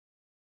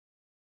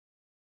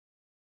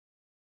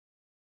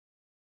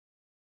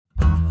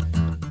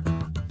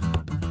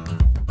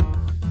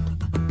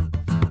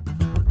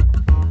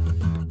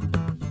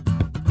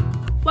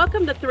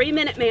Welcome to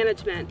 3-Minute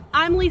Management.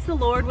 I'm Lisa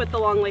Lord with the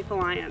Longleaf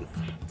Alliance.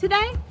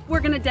 Today, we're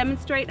going to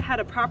demonstrate how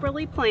to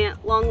properly plant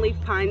longleaf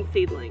pine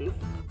seedlings.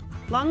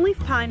 Longleaf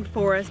pine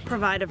forests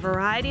provide a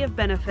variety of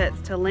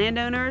benefits to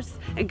landowners,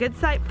 and good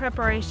site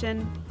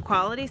preparation,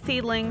 quality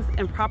seedlings,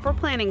 and proper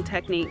planting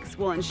techniques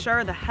will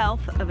ensure the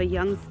health of a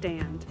young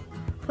stand.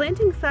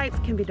 Planting sites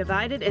can be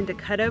divided into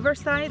cutover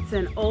sites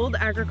and old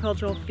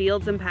agricultural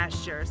fields and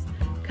pastures.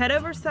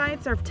 Cutover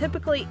sites are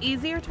typically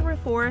easier to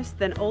reforest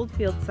than old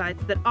field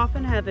sites that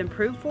often have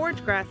improved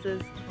forage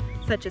grasses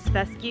such as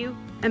fescue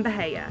and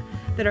bahia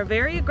that are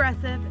very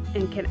aggressive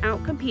and can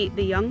outcompete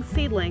the young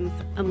seedlings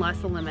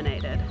unless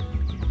eliminated.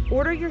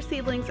 Order your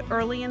seedlings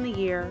early in the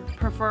year,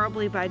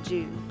 preferably by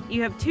June.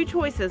 You have two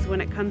choices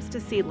when it comes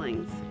to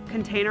seedlings: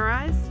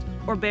 containerized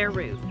or bare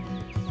root.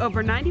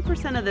 Over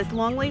 90% of this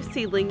longleaf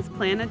seedlings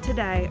planted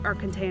today are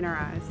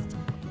containerized.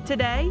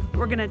 Today,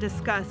 we're going to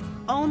discuss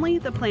only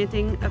the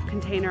planting of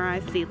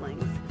containerized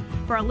seedlings.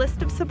 For a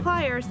list of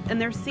suppliers and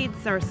their seed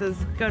sources,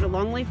 go to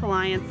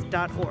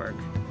longleafalliance.org.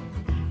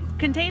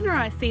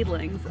 Containerized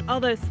seedlings,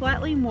 although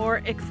slightly more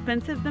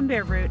expensive than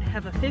bare root,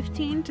 have a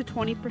 15 to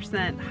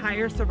 20%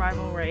 higher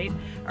survival rate,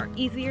 are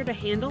easier to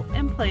handle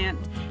and plant,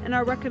 and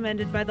are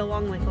recommended by the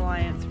Longleaf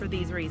Alliance for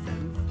these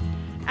reasons.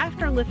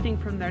 After lifting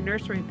from their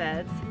nursery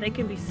beds, they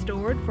can be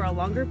stored for a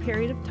longer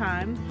period of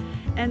time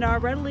and are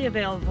readily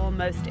available in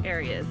most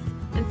areas.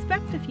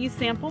 Inspect a few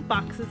sample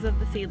boxes of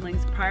the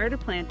seedlings prior to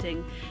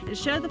planting and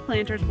show the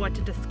planters what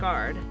to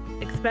discard,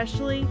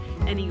 especially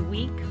any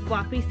weak,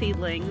 floppy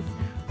seedlings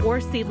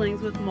or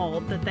seedlings with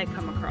mold that they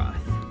come across.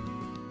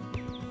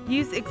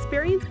 Use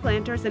experienced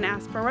planters and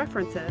ask for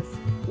references.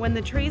 When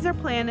the trees are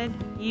planted,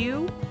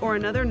 you or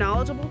another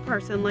knowledgeable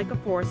person like a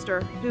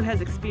forester who has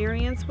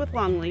experience with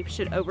longleaf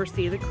should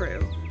oversee the crew.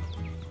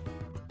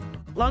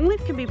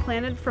 Longleaf can be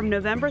planted from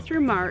November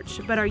through March,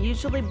 but are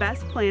usually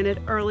best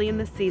planted early in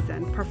the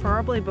season,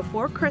 preferably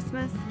before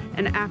Christmas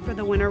and after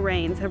the winter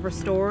rains have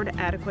restored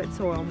adequate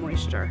soil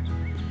moisture.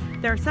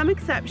 There are some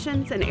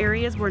exceptions in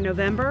areas where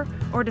November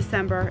or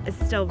December is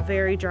still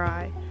very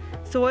dry.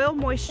 Soil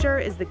moisture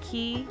is the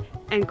key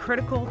and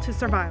critical to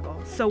survival,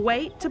 so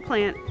wait to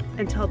plant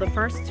until the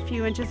first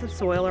few inches of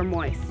soil are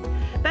moist.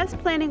 Best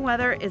planting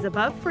weather is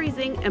above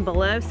freezing and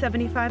below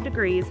 75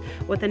 degrees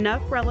with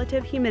enough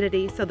relative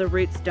humidity so the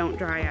roots don't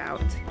dry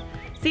out.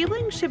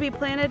 Seedlings should be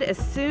planted as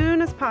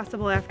soon as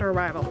possible after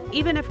arrival,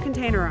 even if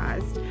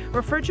containerized.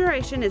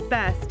 Refrigeration is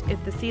best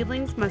if the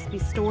seedlings must be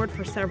stored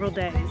for several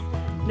days.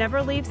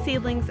 Never leave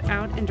seedlings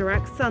out in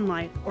direct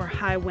sunlight or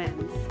high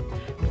winds.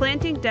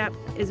 Planting depth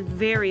is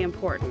very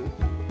important.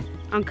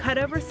 On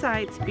cutover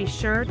sites, be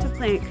sure to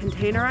plant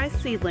containerized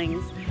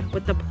seedlings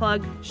with the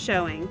plug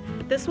showing.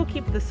 This will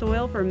keep the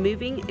soil from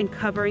moving and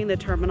covering the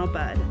terminal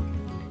bud.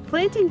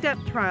 Planting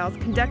depth trials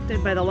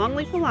conducted by the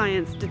Longleaf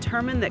Alliance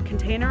determined that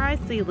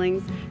containerized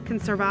seedlings can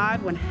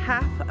survive when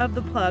half of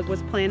the plug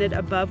was planted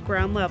above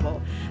ground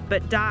level,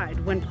 but died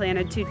when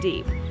planted too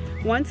deep.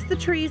 Once the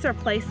trees are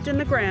placed in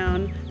the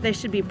ground, they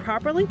should be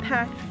properly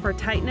packed for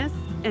tightness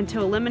and to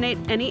eliminate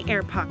any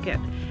air pocket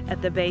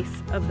at the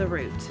base of the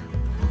root.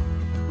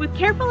 With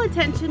careful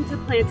attention to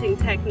planting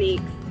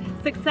techniques,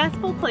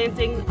 successful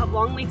planting of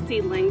longleaf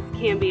seedlings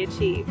can be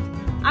achieved.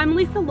 I'm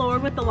Lisa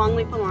Lord with the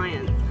Longleaf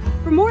Alliance.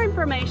 For more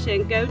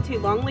information, go to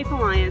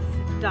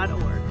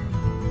longleafalliance.org.